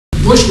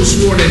Bush was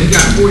sworn in, he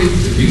got 40,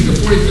 he's the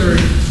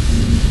 43rd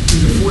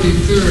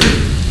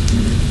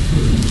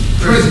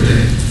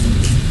president.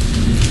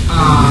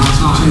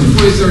 The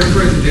 43rd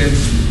president,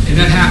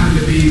 and that happened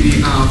to be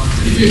the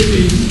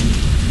 50,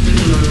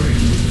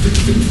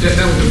 that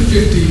was the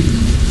 50,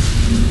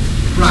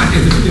 right,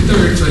 and the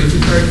 53rd, so the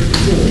 53rd,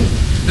 54,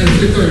 and the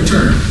 53rd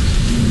term.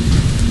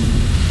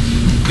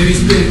 Then he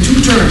spent 2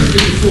 terms,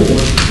 54,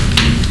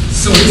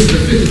 so this is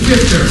the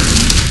 55th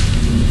term.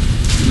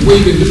 The way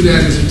you can do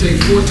that is to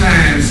take 4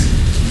 times,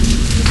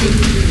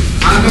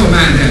 I don't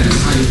mind that, this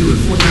is how you do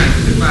it, 4 times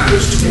 55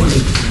 is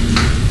 20,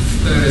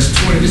 it's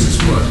 20, this is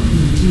what?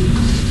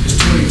 It's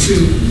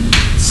 22,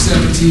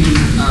 17,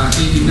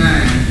 89,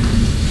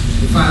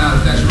 we'll find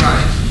out if that's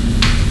right.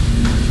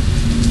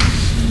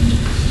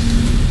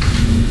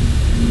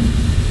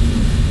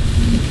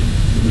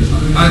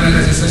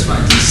 That's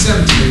right,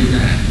 1789,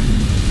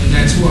 and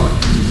that's what?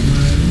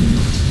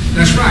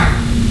 That's right,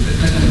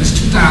 that's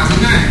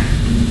 2009.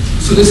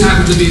 So this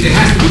happens to be, it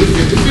has to be the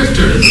 55th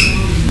term.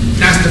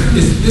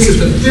 This is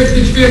the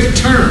 55th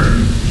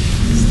term,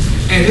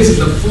 and this is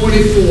the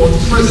 44th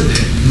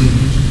president.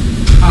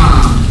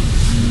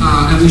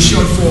 And we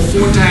showed for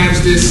 4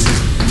 times this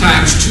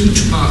times 2,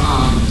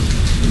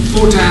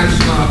 4 times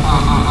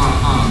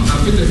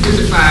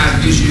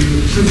 55 is you,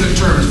 president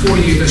term is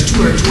 40 years, that's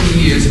 220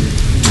 years.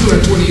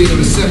 220 years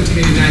on the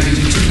 1789 gives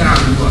you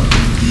 2000 what?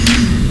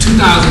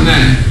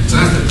 2009.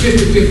 So that's the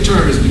 55th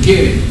term is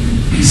beginning.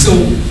 So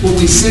what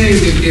we're saying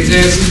is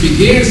as he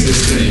begins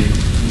this thing,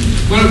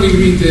 why don't we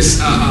read this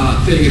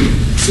thing? And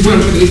so what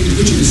I'm going to get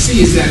you to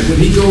see is that when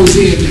he goes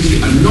in to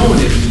be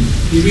anointed,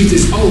 he reads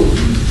this oath.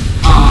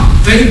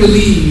 They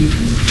believe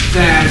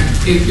that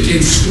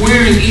in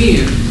swearing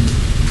in,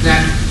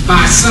 that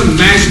by some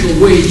magical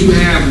way you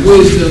have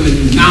wisdom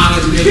and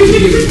knowledge and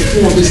everything to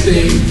perform this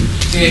thing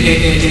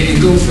and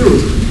go through.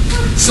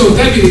 So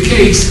if that be the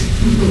case,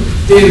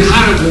 then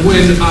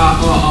when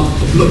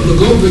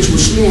Blagojevich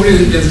was sworn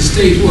in as a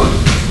state what?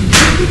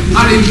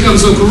 How did he become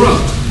so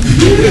corrupt?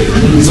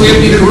 So he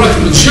had to be corrupt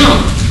from the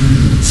jump.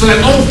 So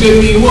that oath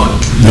didn't mean what?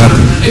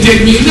 Nothing. It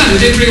didn't mean nothing.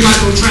 It didn't bring about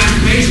no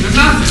transformation or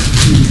nothing.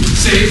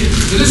 See?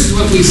 So this is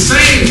what we're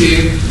saying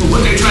then, but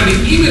what they're trying to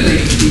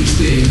emulate these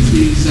things,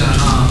 these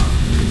divine,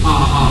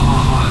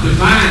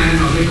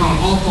 or they call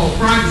occult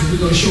practices,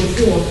 we're going to show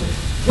forth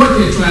what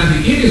they're trying to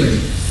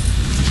emulate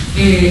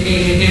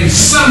and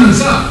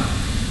summons up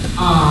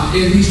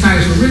in these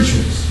types of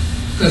rituals.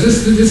 Because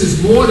this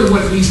is more than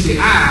what meets the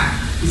eye.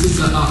 This is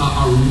a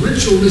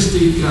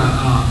ritualistic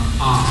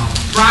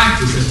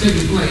practice that's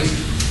taking place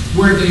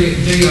where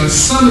they are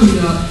summoning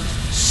up,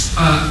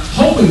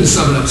 hoping to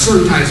summon up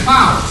certain types of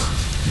powers.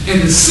 And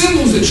the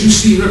symbols that you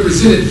see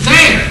represented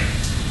there,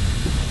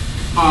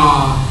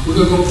 we're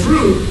going to go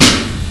through,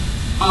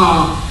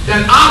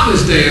 that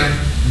obelisk there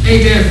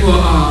ain't there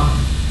for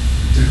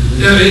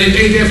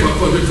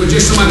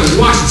just somebody to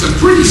watch it, some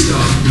pretty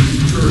stuff.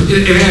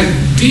 It has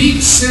deep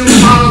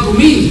symbolical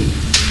meaning.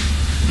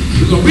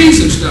 We're going to read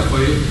some stuff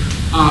for you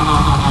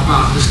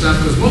about this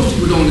stuff because most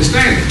people don't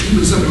understand it.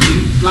 Even some of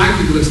the black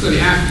people that study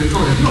African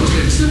culture, they don't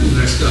understand the symbols of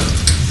that stuff.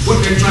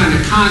 What they're trying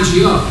to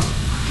conjure up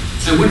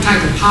and what type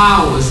of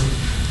powers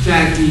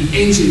that the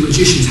ancient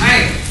magicians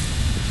had.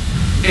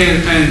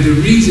 And the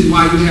reason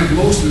why you have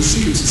most of the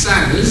secret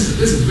society, this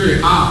is very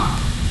odd.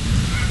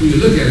 When you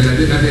look at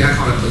it, I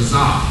call it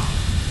bizarre.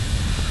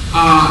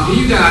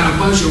 You got a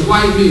bunch of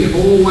white men,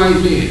 old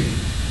white men,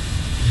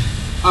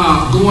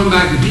 going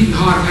back to deep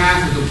heart of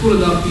Africa,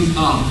 pulling up these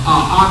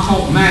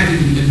occult magic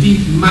and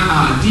deep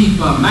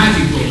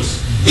magic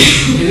books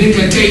and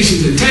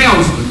incantations and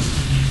talismans.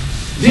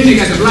 Then they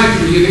got the black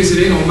people here, they say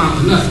they don't amount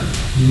to nothing.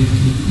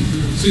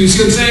 So you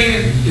see what I'm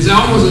saying? It's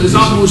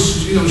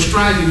almost you know,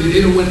 striking that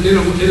they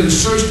don't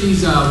search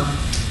these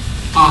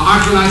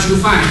archaeological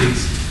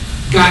findings,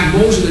 got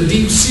most of the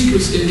deep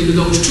secrets into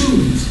those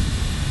tombs,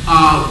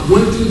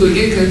 went through the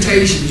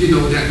incantations, you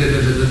know,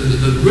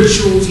 the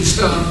rituals and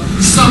stuff,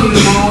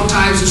 summoning all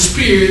types of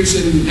spirits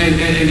and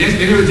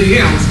everything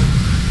else.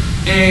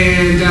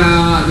 And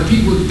the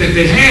people that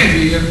they have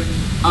here,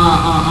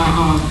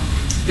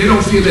 they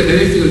don't feel that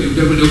they feel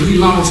that we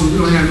lost and we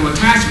don't have no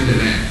attachment to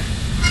that.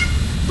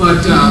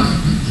 But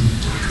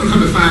we're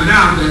going to find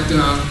out that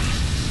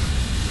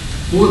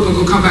we're going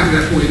to come back to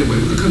that point anyway.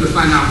 We're going to come to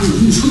find out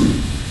who's who.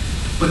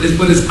 But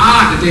it's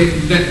odd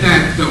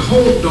that the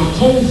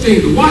whole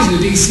thing, the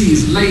Washington D.C.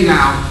 is laid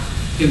out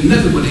in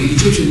nothing but the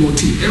Egyptian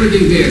motif.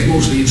 Everything there is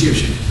mostly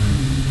Egyptian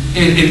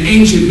and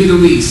ancient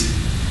Middle East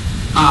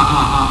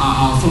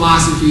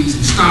philosophies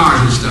and stars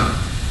and stuff.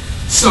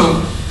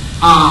 So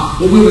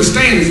what we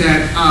understand is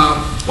that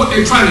what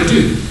they're trying to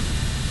do,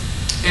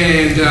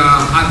 and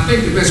I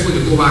think the best way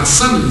to go about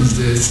summoning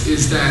this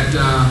is that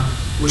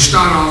we'll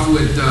start off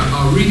with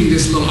reading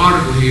this little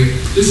article here.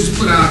 This is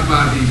put out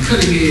by the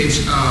Cutting Edge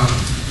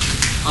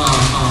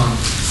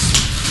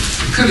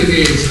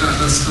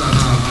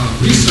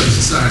Research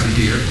Society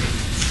here.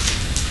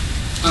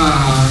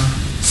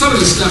 Some of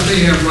the stuff they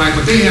have right,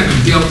 but they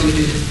haven't dealt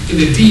in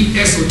the deep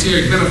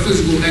esoteric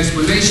metaphysical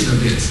explanation of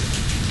this.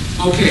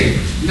 Okay,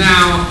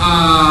 now,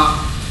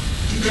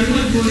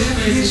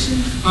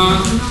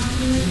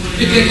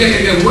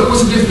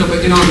 what's the difference of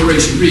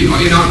inauguration? Read,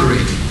 or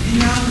inaugurate?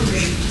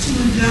 Inaugurate, to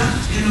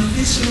induct an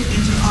official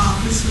into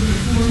office with a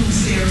formal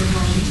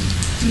ceremony,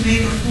 to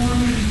make a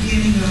formal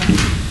beginning of,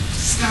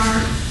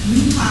 start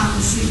new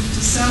policy, to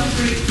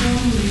celebrate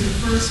formally the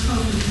first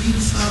public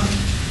use of,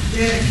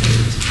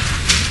 dedicate.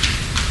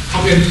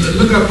 Okay,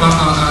 look up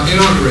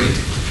inaugurate.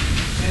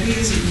 That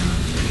is inaugurate.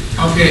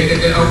 Okay,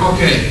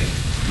 okay.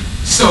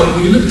 So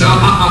when you look at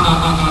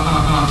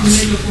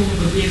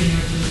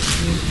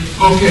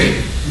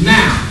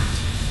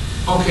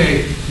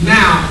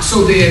now,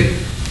 so then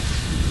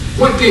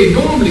what they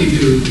normally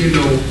do, you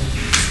know,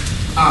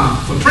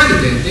 for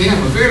president, they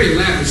have a very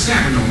elaborate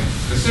ceremony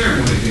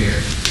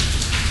there.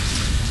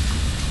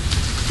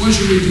 Why don't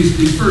you read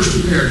these first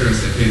two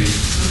paragraphs there, Penny?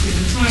 Okay,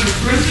 the title,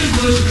 President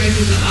Bush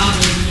raises the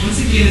obelisk once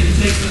again as he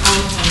takes the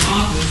oath of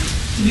office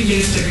to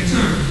begin his second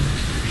term.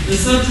 The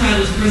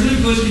subtitle is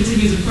President Bush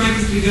continues a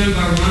practice begun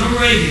by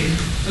Ronald Reagan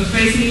of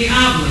facing the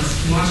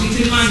obelisk,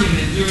 Washington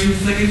Monument, during his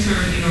second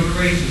term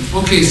inauguration.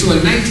 Okay, so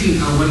in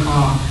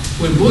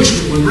when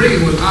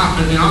Reagan was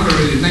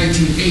inaugurated in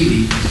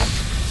 1980,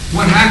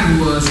 what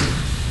happened was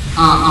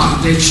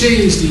they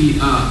changed the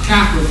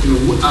capital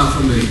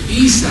from the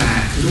east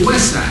side to the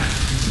west side.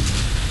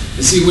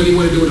 And see, what he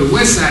wanted to do with the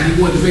west side, he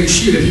wanted to make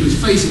sure that he was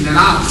facing that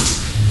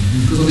obelisk.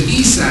 Because on the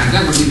east side,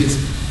 that was it.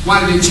 Why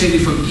did they change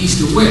it from east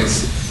to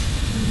west?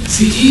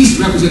 See, east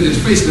represented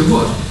the face of the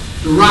what?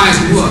 The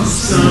rising what?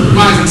 Sun.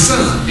 Rising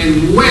sun.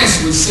 And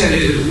west would set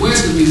it. The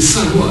west would be the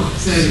sun what?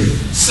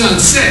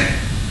 Sunset.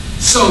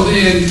 So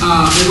then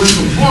they went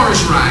from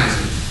Horus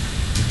rising.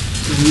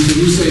 And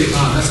when you say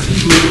that's a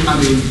Hebrew, I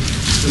mean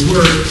the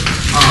word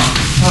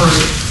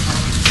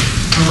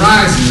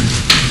horizon.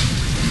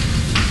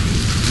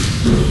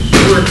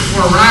 The word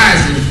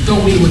horizon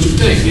don't mean what you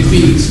think. It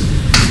means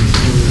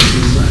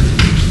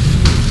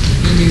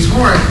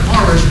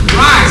Horus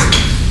rising.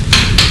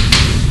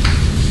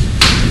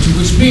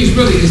 Which means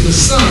really is the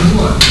sun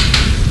what?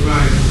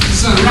 Right.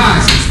 Sun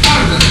rising. It's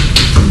part of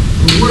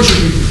the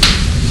worship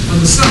of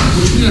the sun,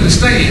 which we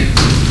understand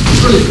is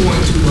really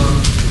pointing to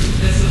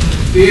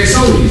the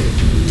SOD.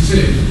 You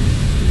see?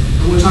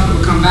 And we'll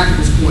come back to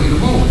this point in a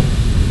moment.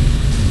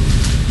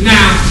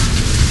 Now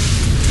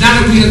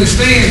that we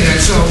understand that,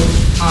 so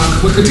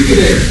we'll continue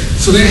there.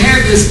 So they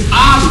have this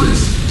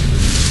obelisk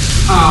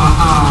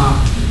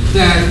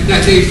that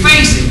they're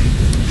facing,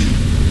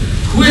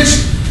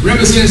 which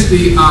represents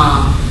the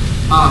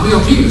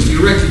male penis, the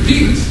erected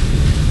penis.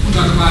 We'll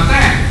talk about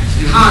that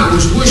and how it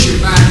was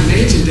worshipped back in the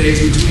ancient days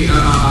between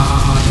the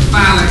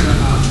phallic.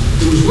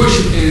 It was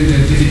worshipped in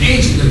the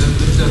ancient,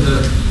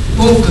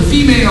 both the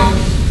female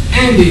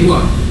and the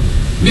what?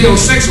 Male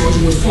sex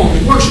organ was formed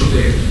to worship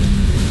there.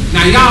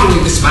 Now Yahweh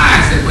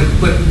despised that,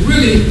 but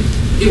really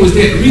it was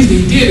that the reason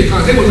he did it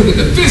because they were looking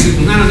at the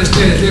physical, not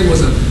understand that there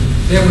was a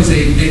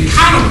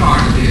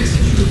counterpart to this.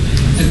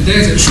 And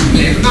there's a true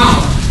man. No,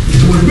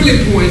 it was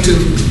really pointing to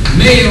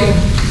male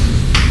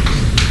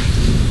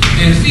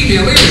and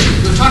female leadership.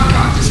 We'll talk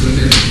about this in a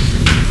minute.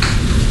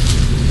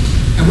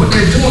 And what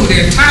they're doing,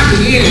 they're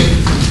tapping in.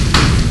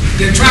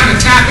 They're trying to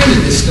tap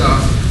into this stuff,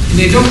 and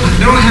they don't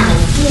have a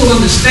full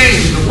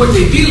understanding of what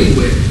they're dealing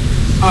with,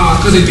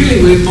 because they're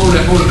dealing with it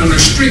on a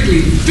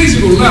strictly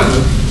physical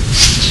level,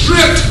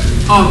 stripped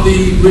of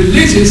the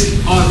religious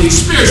or the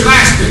spiritual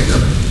aspect of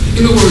it.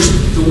 In other words,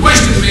 the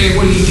Western man,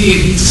 what he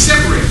did, he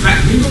separated. In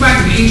fact, when you go back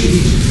to the ancient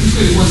Egypt, you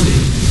said one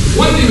thing.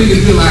 One thing we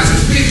can realize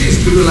is big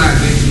things to realize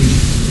in ancient Egypt.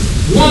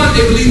 One,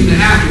 they believed in the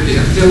after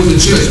death, there was a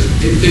judgment.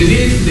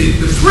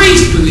 The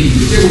priests believed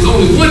that there was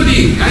only one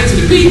being. I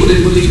said the people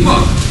didn't believe what?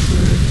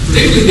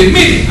 They believed in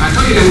many. I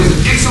told you there was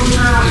an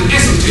exoteric and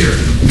esoteric.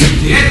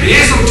 The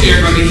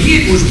esoteric, or the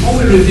hid, was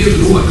only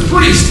revealed to what? The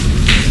priest.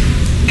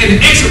 And the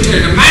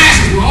exoteric, the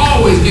masses were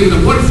always given a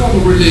one form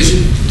of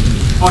religion,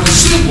 or the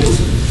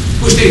symbols,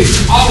 which they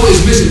always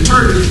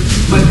misinterpreted,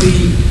 but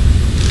the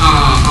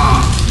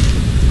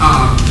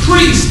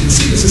priests and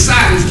secret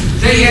societies,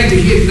 they had the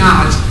hidden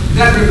knowledge.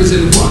 That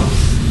represented what?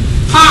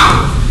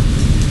 Power.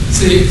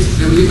 See,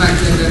 let me get back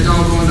to that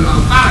doggone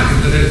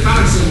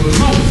phallic symbol in a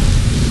moment.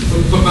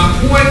 But my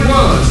point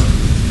was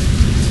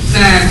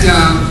that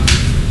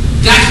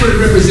that's what it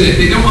represented.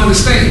 They don't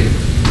understand.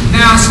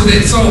 Now, so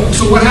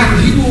what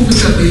happened? He moved it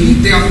up.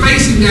 They are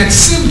facing that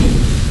symbol,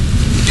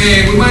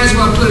 and we might as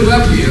well put it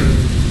up here.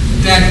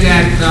 That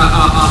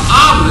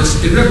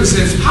obelisk, it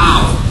represents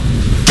power.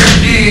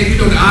 And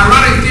you know, the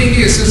ironic thing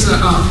is, since I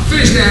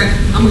finished that,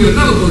 I'm gonna get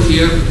another book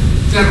here.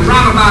 That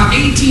around about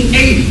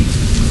 1880,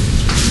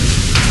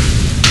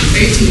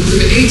 in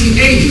the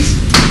 1880s,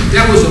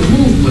 there was a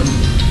movement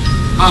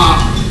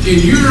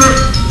in Europe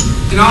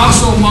and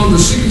also among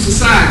the secret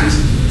societies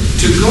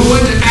to go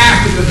into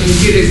Africa and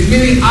get as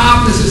many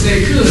obelisks as they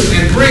could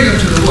and bring them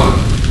to the what?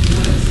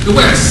 The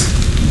West.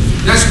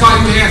 That's why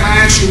you have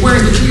actually,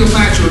 where's the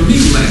Cleopatra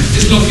Needle at?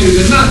 It's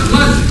located in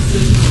London.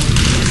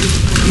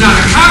 Now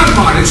the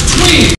counterpart is twin.